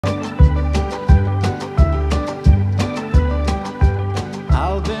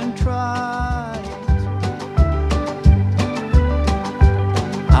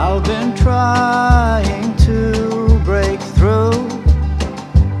trying to break through.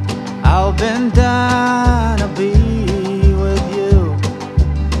 I've been down to be with you,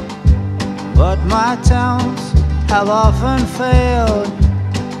 but my attempts have often failed,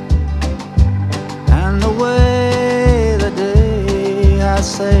 and the way the day has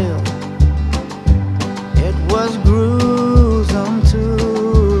sailed, it was gruesome to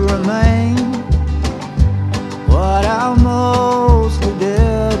remain. What I mostly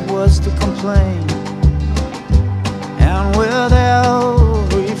did was to complain, and with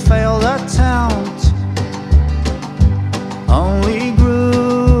every failed attempt only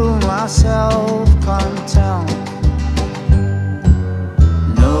grew my self-contempt.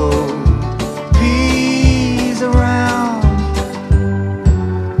 No peace around,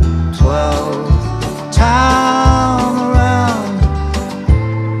 12th time around,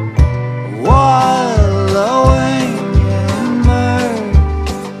 wallowing in murk.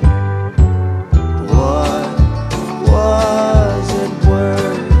 What was it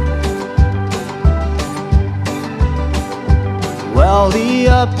worth? Well, the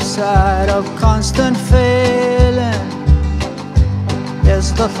upside of constant failing is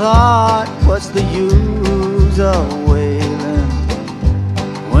the thought, what's the use of wailing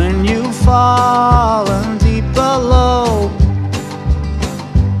when you've fallen deep below,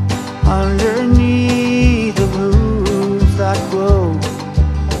 underneath the roots that grow.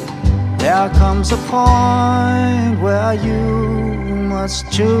 There comes a point where you must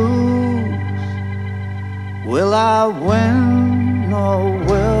choose. Will I win or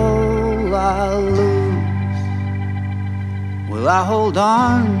will I lose? Will I hold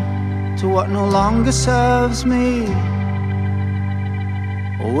on to what no longer serves me,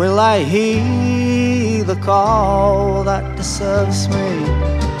 or will I heed the call that deserves me?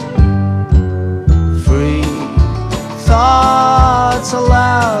 Free thoughts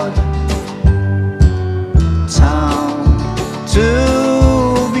aloud, town to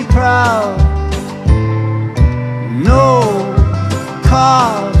be proud, no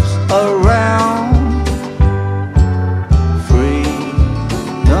cops around,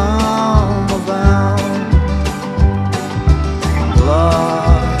 freedom abound,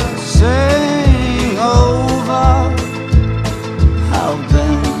 glossing over, I've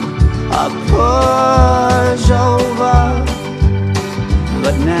been a pushover,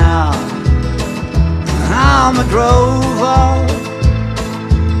 but now I'm a drover,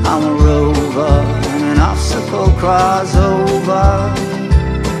 I'm a rover, and an obstacle crossover.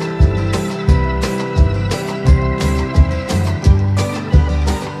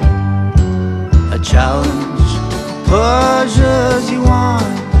 A challenge pushes you